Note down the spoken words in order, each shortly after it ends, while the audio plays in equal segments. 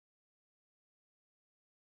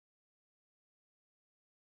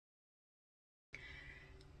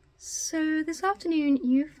So this afternoon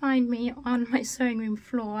you find me on my sewing room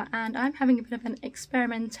floor and I'm having a bit of an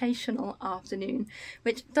experimentational afternoon,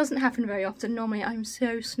 which doesn't happen very often. Normally I'm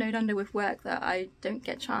so snowed under with work that I don't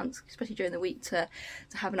get a chance, especially during the week, to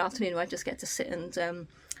have an afternoon where I just get to sit and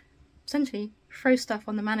essentially throw stuff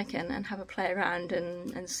on the mannequin and have a play around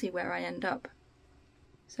and see where I end up.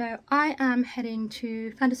 So I am heading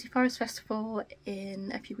to Fantasy Forest Festival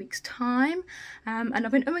in a few weeks' time, and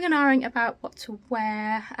I've been umming and ahhing about what to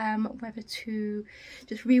wear, whether to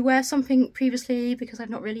just rewear something previously because I've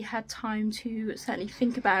not really had time to certainly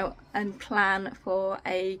think about and plan for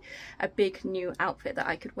a big new outfit that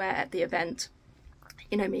I could wear at the event.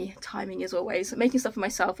 You know me, timing is always, making stuff for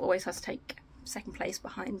myself always has to take second place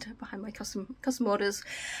behind my custom orders.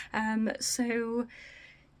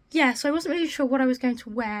 Yeah, so I wasn't really sure what I was going to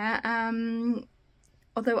wear,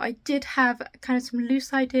 although I did have kind of some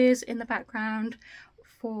loose ideas in the background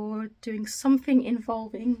for doing something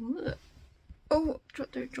involving, oh,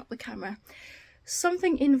 don't drop the camera,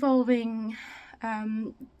 something involving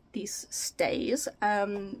these stays,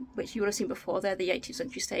 which you would have seen before. They're the 18th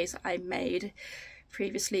century stays I made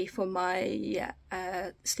previously for my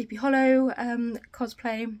Sleepy Hollow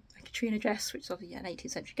cosplay. Katrina dress, which is obviously an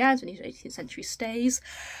 18th century gowns and these 18th century stays,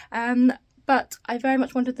 but I very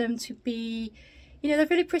much wanted them to be, you know, they're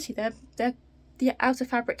really pretty. They're the outer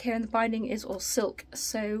fabric here and the binding is all silk,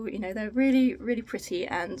 so you know they're really pretty,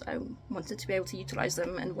 and I wanted to be able to utilize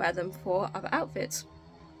them and wear them for other outfits.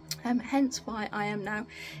 Hence why I am now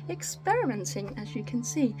experimenting, as you can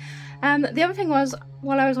see. The other thing was,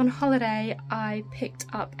 while I was on holiday, I picked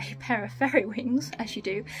up a pair of fairy wings, as you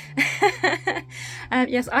do.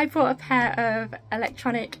 Yes, I bought a pair of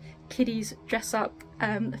electronic kiddies dress up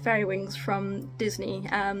fairy wings from Disney,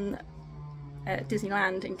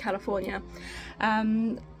 Disneyland in California.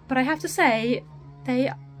 But I have to say,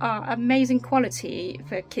 they are amazing quality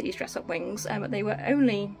for kiddies dress up wings. They were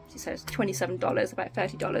only, so it's $27, about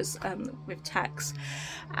 $30 with tax,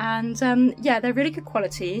 and yeah, they're really good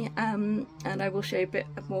quality, and I will show you a bit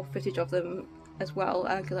more footage of them as well,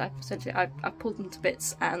 because I've pulled them to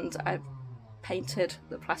bits and I've painted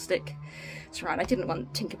the plastic surround. I didn't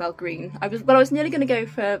want Tinkerbell green. I was nearly going to go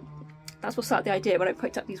for, that's what started the idea when I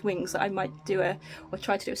picked up these wings, that I might do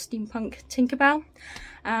try to do a steampunk Tinkerbell,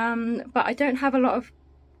 but I don't have a lot of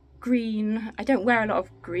green. I don't wear a lot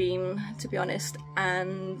of green, to be honest,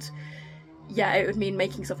 and yeah, it would mean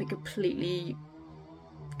making something completely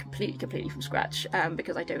from scratch,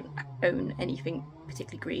 because I don't own anything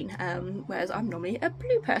particularly green, whereas I'm normally a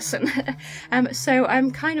blue person. So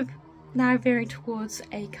I'm kind of now veering towards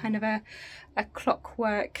a kind of a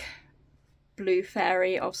clockwork blue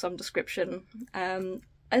fairy of some description.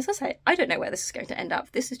 As I say, I don't know where this is going to end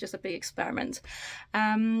up. This is just a big experiment.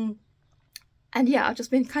 And yeah, I've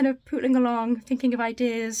just been kind of pootling along, thinking of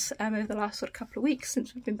ideas over the last sort of couple of weeks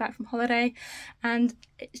since we've been back from holiday, and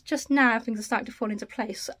it's just now things are starting to fall into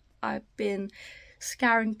place. I've been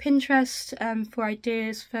scouring Pinterest for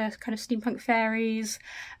ideas for kind of steampunk fairies,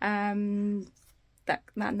 that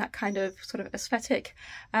kind of sort of aesthetic,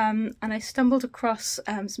 and I stumbled across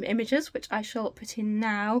some images which I shall put in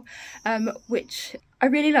now, which I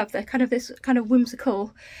really love. They're kind of this kind of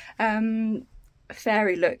whimsical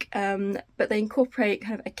fairy look, but they incorporate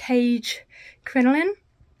kind of a cage crinoline,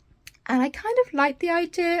 and I kind of like the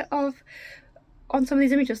idea of, on some of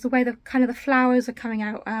these images, the way the kind of the flowers are coming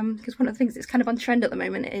out, because one of the things that's kind of on trend at the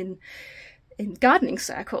moment in gardening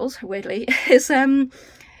circles, weirdly, is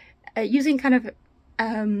using kind of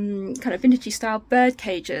vintagey style bird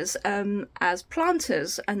cages as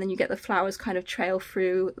planters, and then you get the flowers kind of trail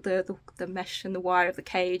through the mesh and the wire of the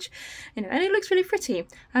cage, you know, and it looks really pretty.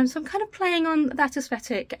 So I'm kind of playing on that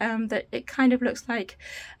aesthetic, that it kind of looks like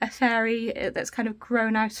a fairy that's kind of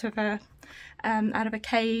grown out of a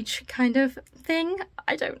cage kind of thing.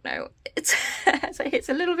 I don't know, it's it's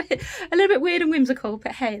a little bit weird and whimsical,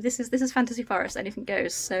 but hey, this is Fantasy Forest, anything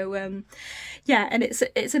goes. So yeah, and it's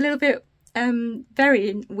a little bit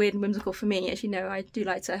very weird and whimsical for me. As you know, I do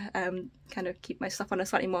like to kind of keep my stuff on a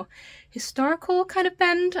slightly more historical kind of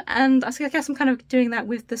bend, and I guess I'm kind of doing that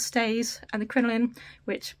with the stays and the crinoline,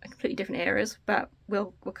 which are completely different eras, but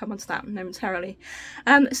we'll come on to that momentarily.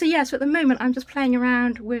 So yeah, so at the moment I'm just playing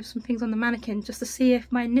around with some things on the mannequin just to see if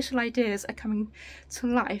my initial ideas are coming to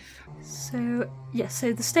life. So yeah,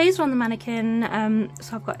 so the stays are on the mannequin,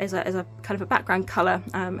 so I've got as a kind of a background colour,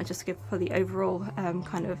 and just to give for the overall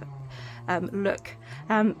kind of look,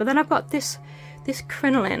 but then I've got this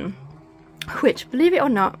crinoline, which, believe it or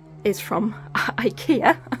not, is from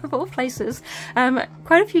IKEA, of all places.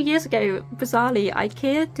 Quite a few years ago, bizarrely,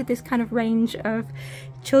 IKEA did this kind of range of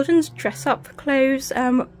children's dress-up clothes,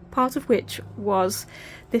 part of which was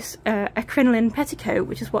this a crinoline petticoat,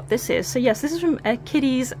 which is what this is. So yes, this is from a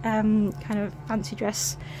kiddie's kind of fancy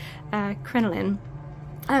dress crinoline.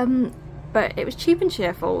 But it was cheap and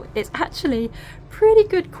cheerful. It's actually pretty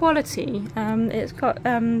good quality. It's got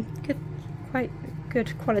quite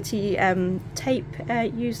good quality tape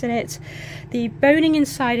used in it. The boning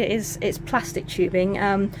inside it it's plastic tubing,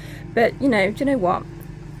 but do you know what?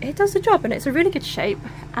 It does the job, and it's a really good shape.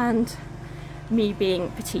 And me being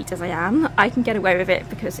petite as I am, I can get away with it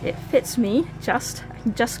because it fits me I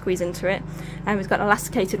can just squeeze into it. It's got an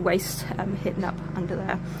elasticated waist hidden up under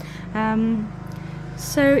there.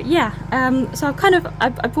 So yeah, so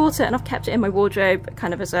I bought it and I've kept it in my wardrobe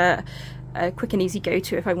kind of as a quick and easy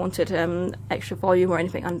go-to if I wanted extra volume or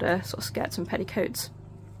anything under sort of skirts and petticoats.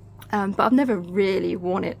 But I've never really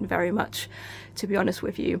worn it very much, to be honest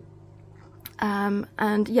with you.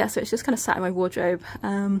 And yeah, so it's just kind of sat in my wardrobe.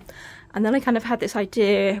 And then I kind of had this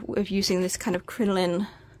idea of using this kind of crinoline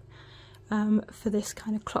for this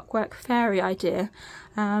kind of clockwork fairy idea.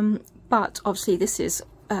 But obviously this is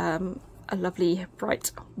a lovely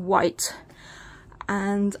bright white,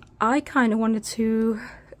 and I kind of wanted to,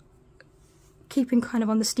 keeping kind of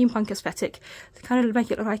on the steampunk aesthetic, to kind of make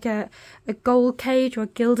it look like a gold cage or a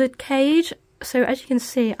gilded cage. So as you can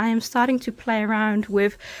see, I am starting to play around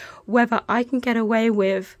with whether I can get away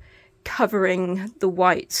with covering the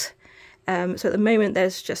white. So at the moment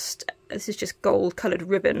this is just gold coloured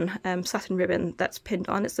ribbon, satin ribbon that's pinned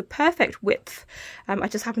on. It's the perfect width. I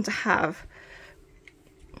just happen to have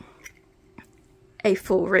a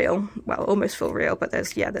full reel, well, almost full reel, but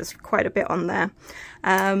there's quite a bit on there.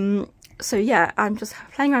 So yeah, I'm just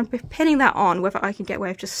playing around with pinning that on, whether I can get away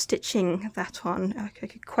with just stitching that on. I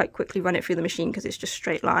could quite quickly run it through the machine because it's just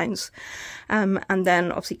straight lines. And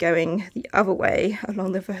then obviously going the other way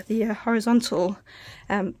along the horizontal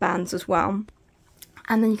bands as well.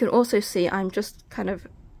 And then you can also see I'm just kind of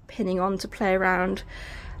pinning on to play around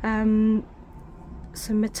some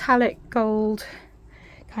metallic gold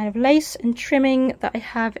kind of lace and trimming that I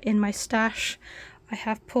have in my stash. I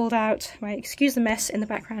have pulled out my, excuse the mess in the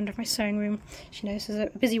background of my sewing room. She knows this is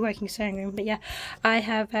a busy working sewing room, but yeah, I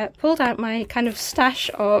have pulled out my kind of stash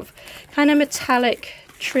of kind of metallic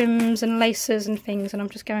trims and laces and things, and I'm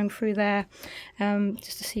just going through there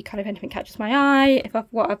just to see kind of anything catches my eye, if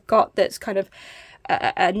what I've got that's kind of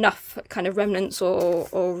enough kind of remnants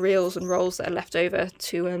or reels and rolls that are left over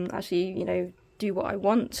to actually, do what I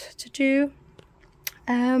want to do.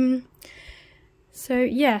 So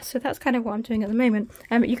yeah, so that's kind of what I'm doing at the moment.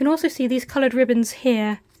 You can also see these coloured ribbons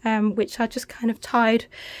here, which are just kind of tied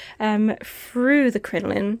through the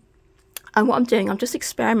crinoline. And what I'm doing, I'm just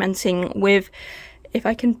experimenting with if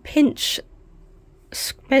I can pinch,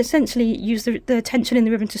 essentially use the tension in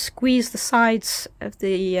the ribbon to squeeze the sides of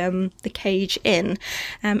the cage in,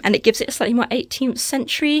 and it gives it a slightly more 18th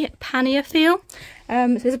century pannier feel.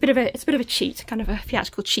 So it's a bit of a cheat, kind of a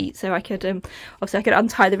theatrical cheat. So I could obviously I could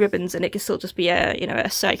untie the ribbons and it could still just be a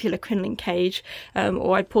circular crinoline cage,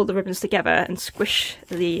 or I'd pull the ribbons together and squish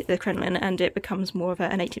the crinoline and it becomes more of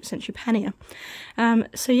an 18th century pannier.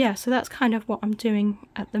 So yeah, so that's kind of what I'm doing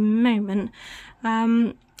at the moment.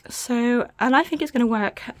 So, and I think it's going to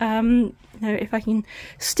work, if I can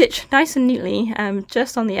stitch nice and neatly,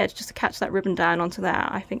 just on the edge, just to catch that ribbon down onto there.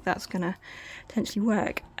 I think that's going to potentially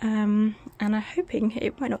work, and I'm hoping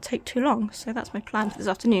it might not take too long. So that's my plan for this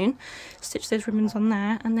afternoon, stitch those ribbons on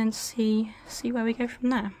there and then see where we go from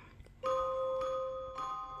there.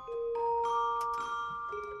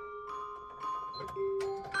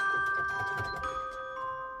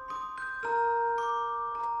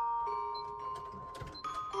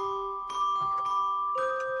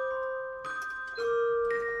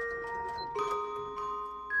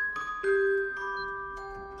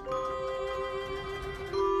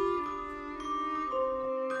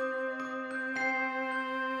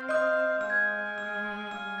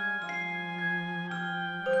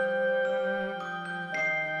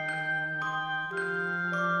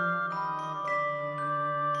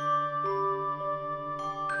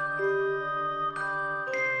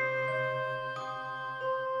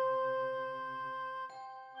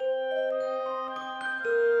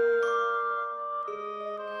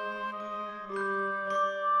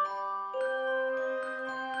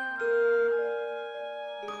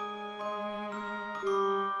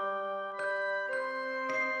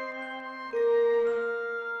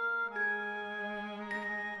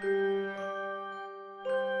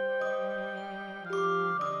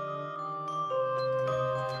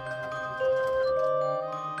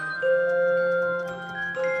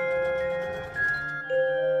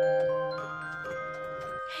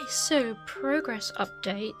 So progress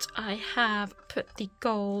update. I have put the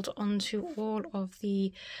gold onto all of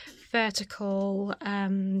the vertical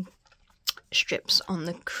strips on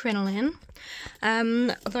the crinoline.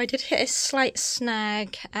 Although I did hit a slight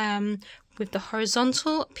snag with the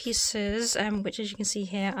horizontal pieces, which, as you can see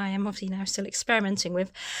here, I am obviously now still experimenting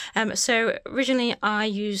with. So originally I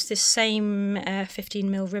used this same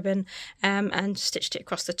 15mm ribbon and stitched it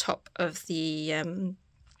across the top of the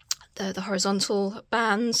horizontal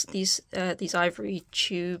bands, these ivory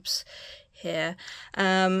tubes here,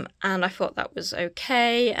 and I thought that was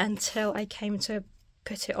okay until I came to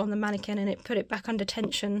put it on the mannequin and it put it back under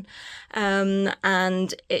tension,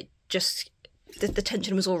 and it just the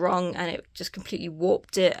tension was all wrong and it just completely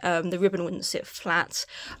warped it. The ribbon wouldn't sit flat.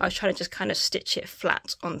 I was trying to just kind of stitch it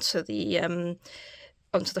flat onto the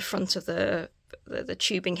front of the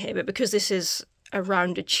tubing here, but because this is a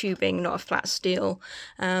rounded tubing, not a flat steel,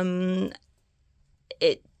 it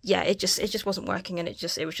just wasn't working, and it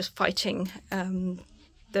was just fighting.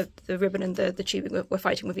 The ribbon and the tubing were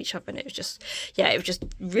fighting with each other, and it was just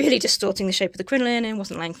really distorting the shape of the crinoline and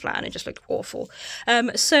wasn't laying flat, and it just looked awful.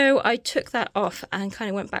 So I took that off and kind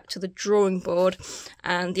of went back to the drawing board,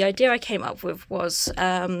 and the idea I came up with was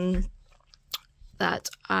that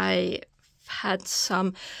I had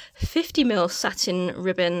some 50mm satin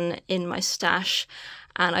ribbon in my stash,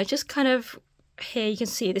 and I just kind of, here you can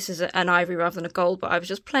see this is an ivory rather than a gold, but I was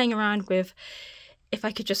just playing around with if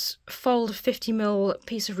I could just fold a 50mm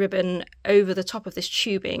piece of ribbon over the top of this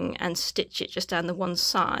tubing and stitch it just down the one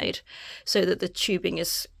side, so that the tubing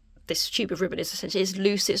is, this tube of ribbon is essentially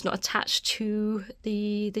loose, it's not attached to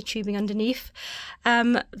the tubing underneath.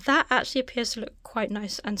 That actually appears to look quite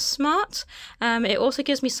nice and smart. It also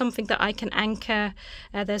gives me something that I can anchor.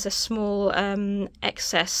 There's a small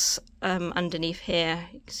excess underneath here.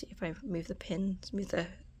 You can see if I move the pins, move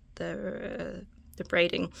the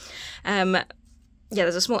braiding. Yeah,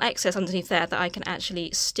 there's a small excess underneath there that I can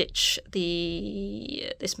actually stitch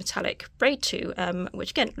this metallic braid to,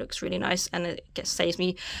 which again looks really nice, and it saves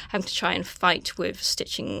me having to try and fight with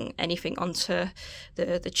stitching anything onto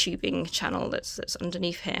the tubing channel that's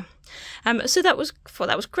underneath here. So that was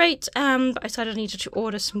great, but I decided I needed to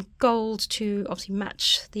order some gold to obviously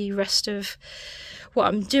match the rest of what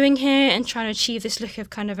I'm doing here and trying to achieve this look of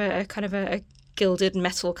kind of a gilded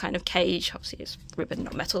metal kind of cage. Obviously it's ribbon,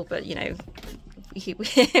 not metal, but you know,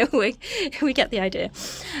 we get the idea.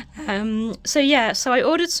 So I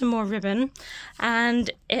ordered some more ribbon,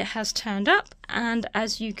 and it has turned up, and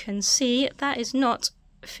as you can see, that is not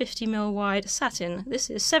 50mm wide satin. This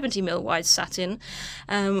is 70mm wide satin,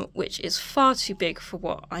 which is far too big for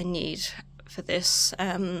what I need for this,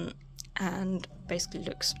 and basically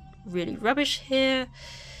looks really rubbish here.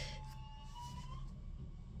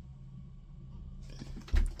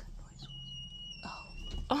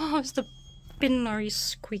 Oh, it's the bin lorry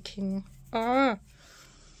squeaking. Oh,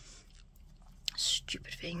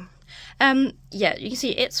 stupid thing. Yeah, you can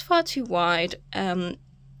see it's far too wide.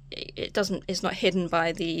 It's not hidden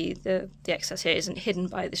by the excess here isn't hidden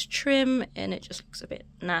by this trim, and it just looks a bit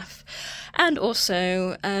naff. And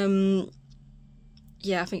also,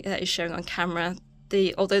 yeah, I think that is showing on camera.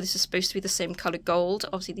 Although this is supposed to be the same colour gold,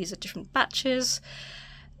 obviously these are different batches.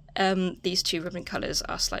 These two ribbon colours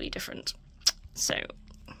are slightly different. So,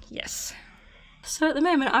 yes. So at the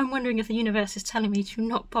moment I'm wondering if the universe is telling me to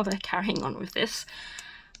not bother carrying on with this,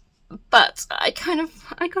 but I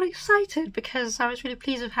got excited because I was really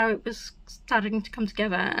pleased with how it was starting to come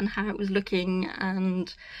together and how it was looking,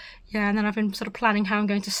 and yeah, and then I've been sort of planning how I'm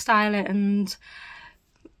going to style it and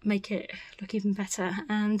make it look even better,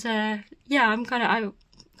 and yeah, I kind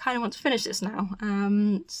of want to finish this now,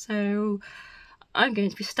 so I'm going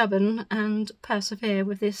to be stubborn and persevere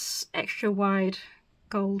with this extra wide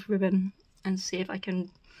gold ribbon and see if I can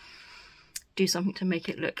do something to make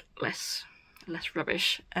it look less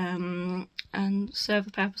rubbish, and serve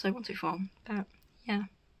the purpose I want it for. But yeah.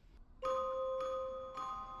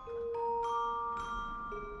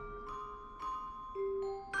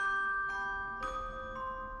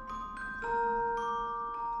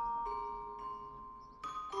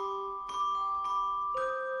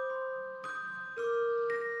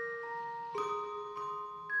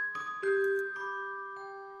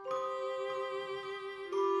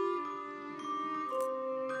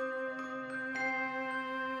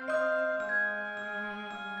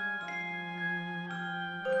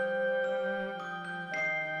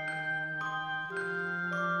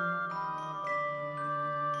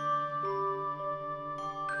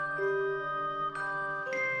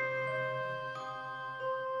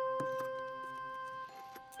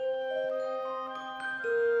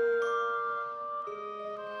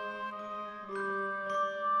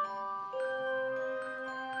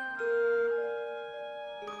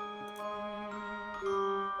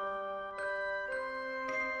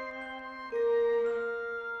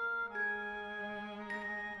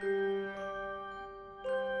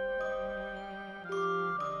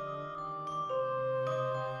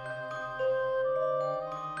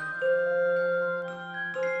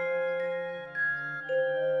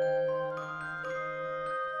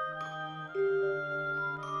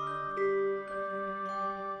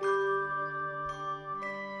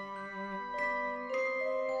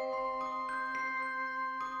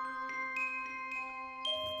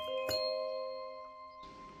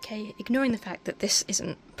 Okay, ignoring the fact that this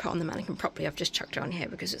isn't put on the mannequin properly, I've just chucked it on here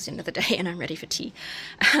because it's the end of the day and I'm ready for tea.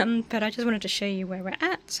 But I just wanted to show you where we're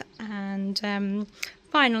at, and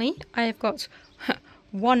finally I have got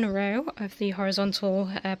one row of the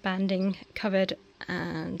horizontal banding covered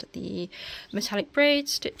and the metallic braid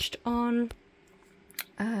stitched on.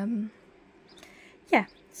 Yeah,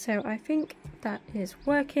 so I think that is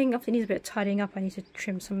working. Obviously it needs a bit of tidying up. I need to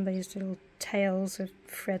trim some of these little tails of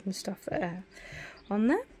thread and stuff that are on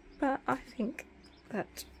there, but I think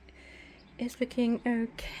that is looking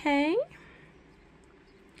okay.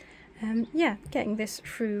 Yeah, getting this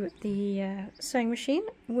through the sewing machine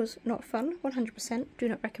was not fun. 100% do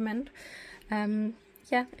not recommend.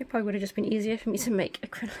 Yeah, it probably would have just been easier for me to make a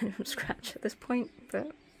crinoline from scratch at this point,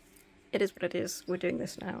 but it is what it is. We're doing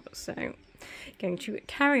this now, so going to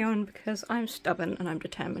carry on because I'm stubborn and I'm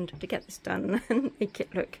determined to get this done and make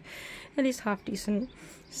it look at least half decent.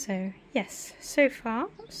 So yes, so far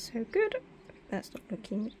so good. That's not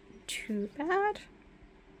looking too bad.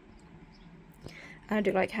 And I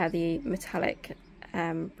do like how the metallic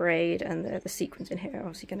braid and the sequins in here are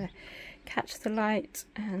obviously going to catch the light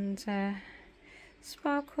and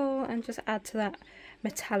sparkle and just add to that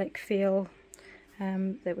metallic feel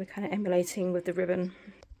that we're kind of emulating with the ribbon.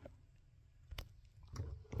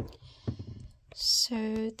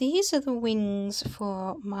 So these are the wings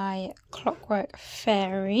for my Clockwork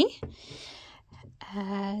fairy.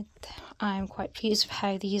 I'm quite pleased with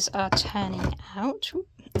how these are turning out.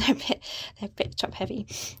 They're a bit top heavy.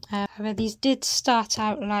 However, these did start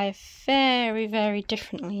out life very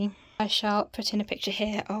differently. I shall put in a picture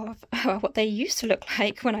here of what they used to look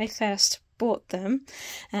like when I first bought them,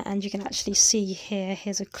 and you can actually see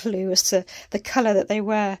here's a clue as to the colour that they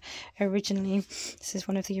were originally. This is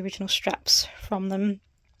one of the original straps from them,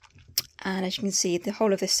 and as you can see, the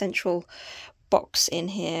whole of this central box in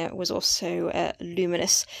here was also a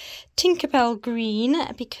luminous Tinkerbell green,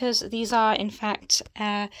 because these are in fact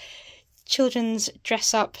children's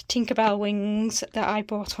dress-up Tinkerbell wings that I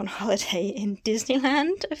bought on holiday in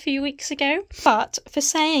Disneyland a few weeks ago. But for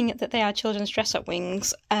saying that they are children's dress-up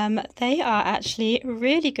wings, they are actually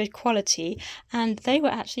really good quality and they were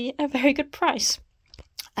actually a very good price.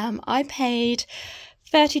 I paid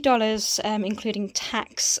 $30 including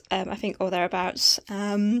tax, I think, or thereabouts,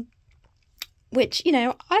 which, you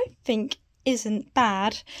know, I think isn't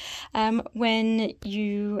bad when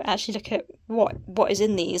you actually look at what is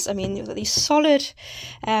in these. I mean, you've got these solid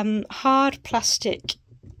hard plastic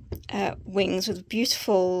wings with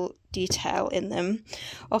beautiful detail in them.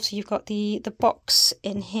 Obviously you've got the box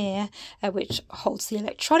in here which holds the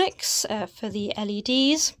electronics for the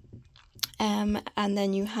LEDs, and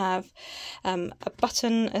then you have a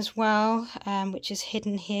button as well, which is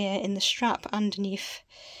hidden here in the strap underneath.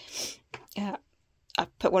 I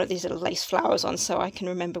put one of these little lace flowers on so I can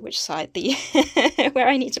remember which side where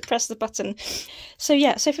I need to press the button. So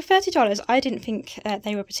yeah, so for $30 I didn't think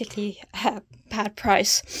they were particularly bad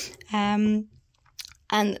price, and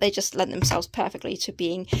they just lent themselves perfectly to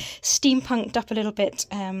being steampunked up a little bit,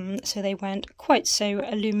 so they weren't quite so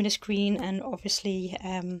a luminous green and obviously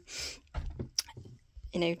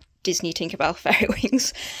you know, Disney Tinkerbell fairy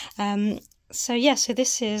wings. So yeah, so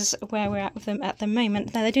this is where we're at with them at the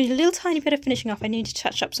moment. Now they're doing a little tiny bit of finishing off. I need to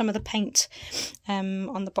touch up some of the paint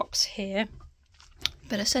on the box here.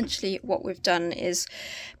 But essentially what we've done is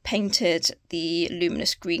painted the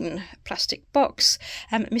luminous green plastic box.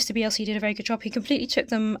 Mr. BLC did a very good job. He completely took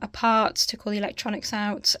them apart, took all the electronics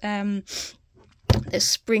out. There's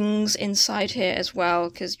springs inside here as well,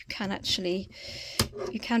 because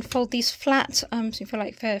you can fold these flat, so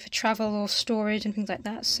for travel or storage and things like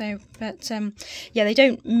that. So, but yeah, they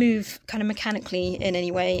don't move kind of mechanically in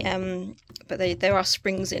any way, but there are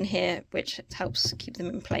springs in here which helps keep them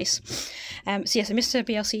in place. So yeah, so Mr.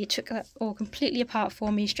 BLC took that all completely apart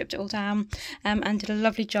for me, stripped it all down, and did a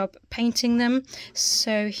lovely job painting them.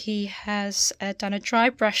 So he has done a dry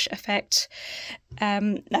brush effect.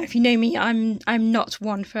 Now, if you know me, I'm not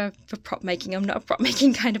one for prop making. I'm not a prop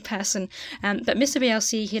making kind of person. But Mr.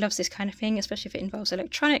 BLC, he loves this kind of thing, especially if it involves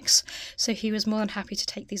electronics. So he was more than happy to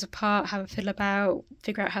take these apart, have a fiddle about,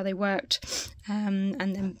 figure out how they worked, and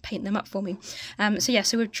then paint them up for me. So yeah,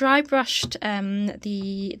 so we've dry brushed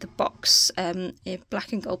the box in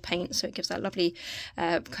black and gold paint, so it gives that lovely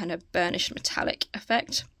kind of burnished metallic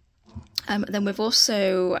effect. Then we've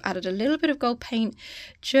also added a little bit of gold paint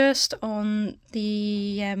just on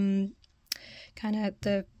the kind of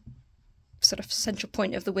the sort of central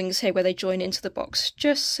point of the wings here where they join into the box,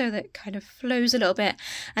 just so that it kind of flows a little bit,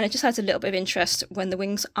 and it just adds a little bit of interest when the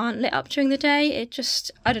wings aren't lit up during the day. It just,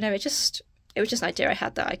 I don't know, it just it was just an idea I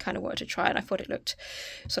had that I kind of wanted to try, and I thought it looked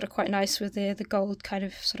sort of quite nice with the gold kind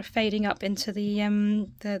of sort of fading up into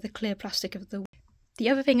the clear plastic of the. The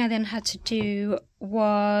other thing I then had to do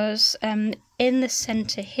was in the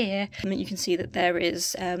centre here, you can see that there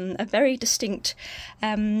is a very distinct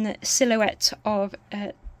silhouette of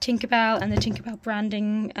Tinkerbell and the Tinkerbell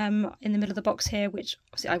branding in the middle of the box here, which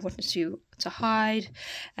obviously I wanted to hide.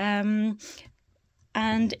 And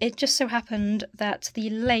it just so happened that the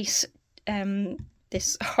lace,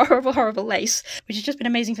 this horrible lace, which has just been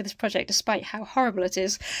amazing for this project despite how horrible it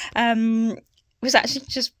is, was actually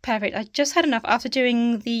just perfect. I just had enough after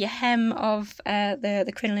doing the hem of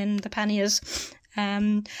the crinoline, the panniers.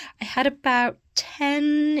 I had about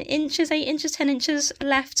 10 inches, 8 inches, 10 inches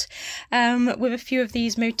left with a few of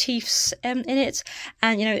these motifs in it,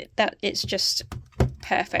 and you know that it's just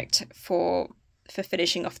perfect for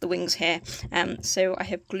finishing off the wings here. So I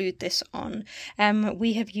have glued this on.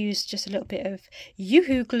 We have used just a little bit of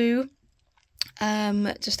Yoo-hoo glue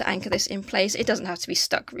just to anchor this in place. It doesn't have to be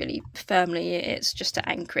stuck really firmly, it's just to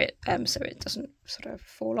anchor it so it doesn't sort of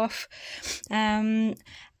fall off.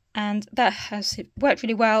 And that has worked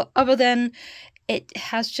really well, other than it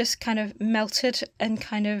has just kind of melted and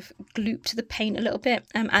kind of glooped the paint a little bit,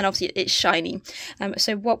 and obviously it's shiny.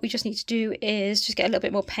 So what we just need to do is just get a little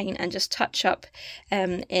bit more paint and just touch up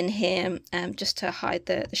in here just to hide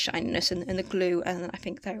the shininess and the glue, and I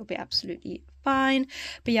think that will be absolutely fine.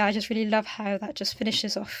 But yeah, I just really love how that just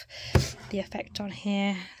finishes off the effect on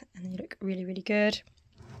here, and they look really, really good.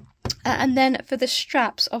 And then for the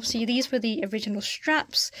straps, obviously these were the original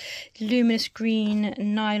straps, luminous green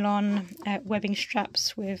nylon webbing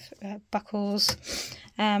straps with buckles,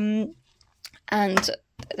 and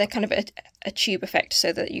they're kind of a tube effect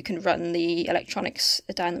so that you can run the electronics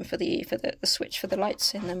down them for the switch for the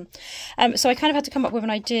lights in them. So I kind of had to come up with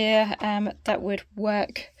an idea that would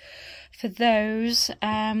work for those.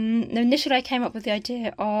 Initially I came up with the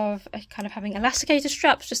idea of kind of having elasticated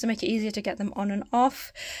straps just to make it easier to get them on and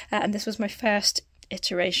off, and this was my first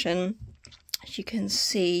iteration, as you can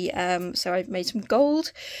see. So I've made some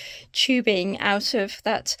gold tubing out of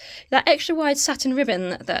that extra wide satin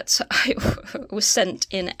ribbon that I was sent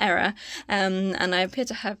in error, and I appear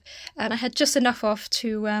to have, and I had just enough off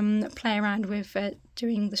to play around with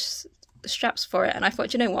doing the straps for it, and I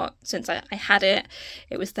thought, you know what, since I had it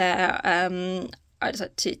was there, I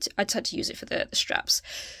decided to use it for the straps.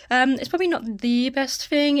 It's probably not the best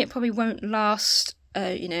thing, it probably won't last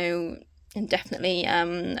indefinitely,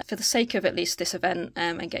 for the sake of at least this event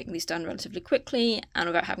and getting these done relatively quickly and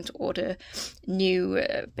without having to order new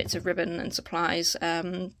bits of ribbon and supplies.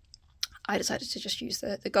 I decided to just use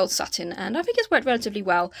the gold satin, and I think it's worked relatively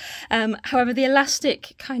well. However, the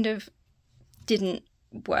elastic kind of didn't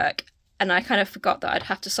work, and I kind of forgot that I'd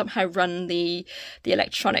have to somehow run the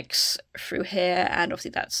electronics through here, and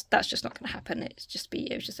obviously that's just not going to happen. It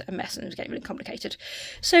was just a mess, and it was getting really complicated.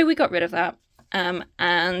 So we got rid of that,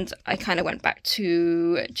 and I kind of went back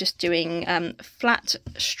to just doing flat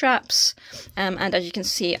straps. And as you can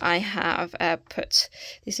see, I have put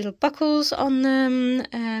these little buckles on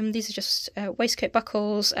them. These are just waistcoat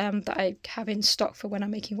buckles that I have in stock for when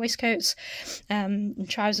I'm making waistcoats, and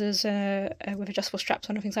trousers with adjustable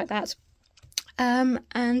straps on and things like that.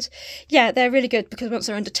 And yeah, they're really good because once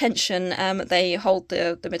they're under tension, they hold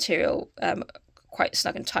the material quite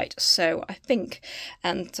snug and tight. So I think,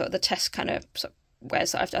 and so the test kind of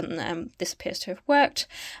wares that I've done, this appears to have worked,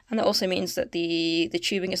 and that also means that the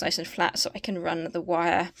tubing is nice and flat, so I can run the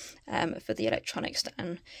wire for the electronics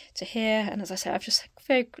down to here. And as I said, I've just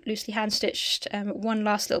very loosely hand stitched one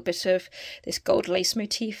last little bit of this gold lace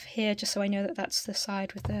motif here, just so I know that that's the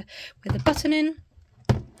side with the button in.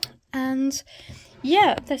 And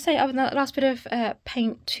yeah, they say other than that last bit of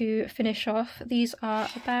paint to finish off, these are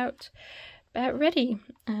about ready.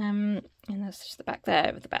 And that's just the back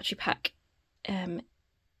there with the battery pack.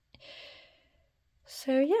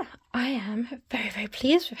 So yeah, I am very, very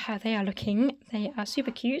pleased with how they are looking. They are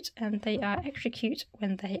super cute, and they are extra cute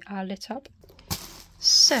when they are lit up.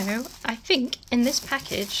 So I think in this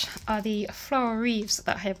package are the floral wreaths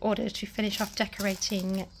that I have ordered to finish off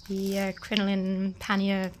decorating the crinoline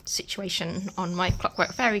pannier situation on my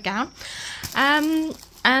Clockwork fairy gown.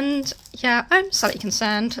 And yeah, I'm slightly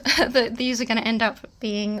concerned that these are going to end up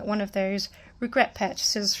being one of those regret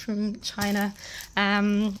purchases from China.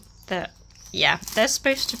 That, yeah, there's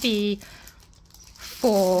supposed to be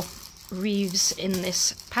 4 wreaths in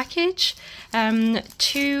this package,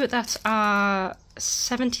 2 that are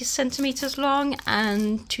 70 centimeters long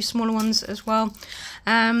and 2 smaller ones as well.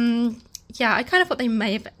 yeah, I kind of thought they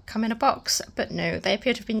may have come in a box, but no, they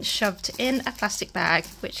appear to have been shoved in a plastic bag,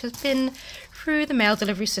 which has been through the mail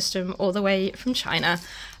delivery system all the way from China.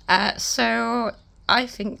 So I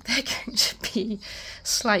think they're going to be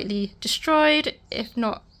slightly destroyed, if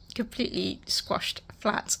not completely squashed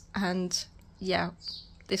flat, and yeah,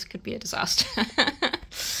 this could be a disaster.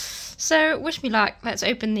 So wish me luck. Let's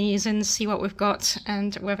open these and see what we've got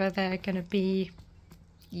and whether they're going to be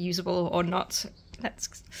usable or not.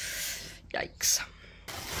 Yikes.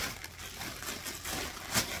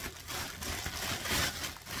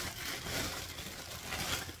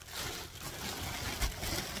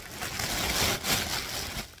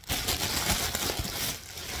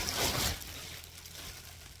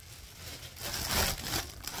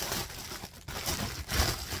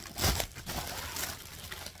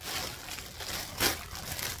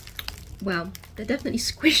 Well, they're definitely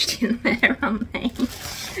squished in there, aren't they?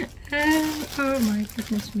 Oh my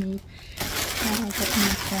goodness me. Oh,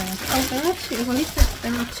 there are two. Well, at least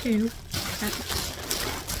there are two.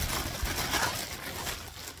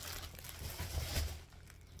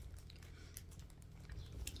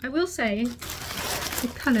 I will say the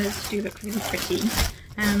colours do look really pretty.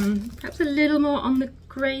 Perhaps a little more on the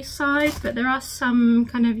grey side, but there are some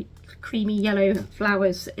kind of creamy yellow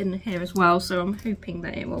flowers in here as well, so I'm hoping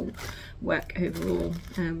that it will work overall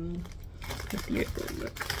with the overall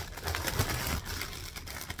look.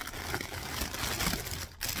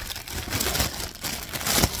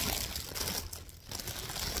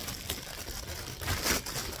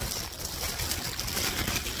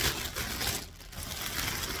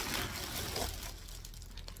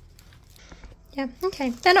 Yeah, okay,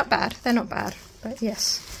 they're not bad, but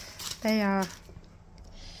yes, they are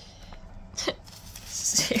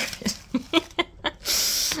serious.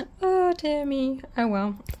 Oh dear me. Oh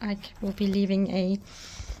well, I will be leaving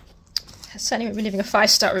certainly won't be leaving a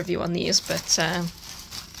 5-star review on these, but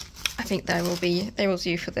I think they will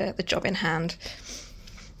do for the job in hand.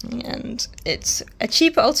 And it's a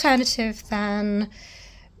cheaper alternative than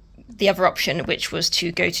the other option, which was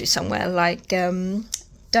to go to somewhere like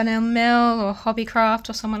Dunelm Mill or Hobbycraft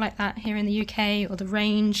or somewhere like that here in the UK, or the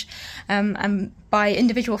Range, and buy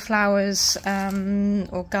individual flowers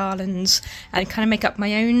or garlands and kind of make up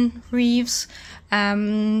my own wreaths.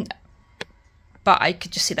 But I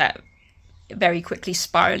could just see that very quickly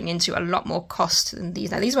spiraling into a lot more cost than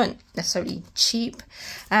these. Now these weren't necessarily cheap.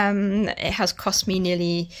 It has cost me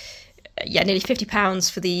nearly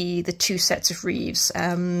 £50 for the 2 sets of wreaths.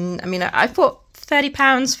 I mean, I thought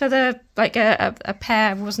 £30 for a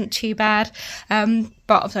pair wasn't too bad,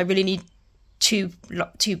 but I really need two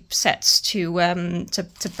sets to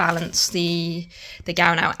balance the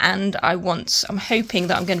gown out, and I'm hoping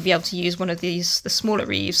that I'm going to be able to use one of the smaller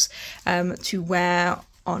wreaths to wear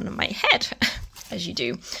on my head, as you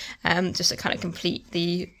do, just to kind of complete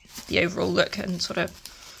the overall look and sort of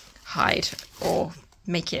hide or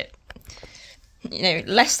make it,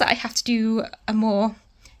 less that I have to do a more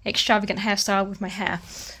extravagant hairstyle with my hair,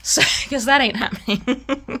 so because that ain't happening.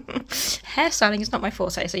 Hairstyling is not my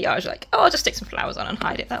forte, so yeah, I was like, oh, I'll just stick some flowers on and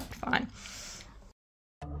hide it, that'll be fine.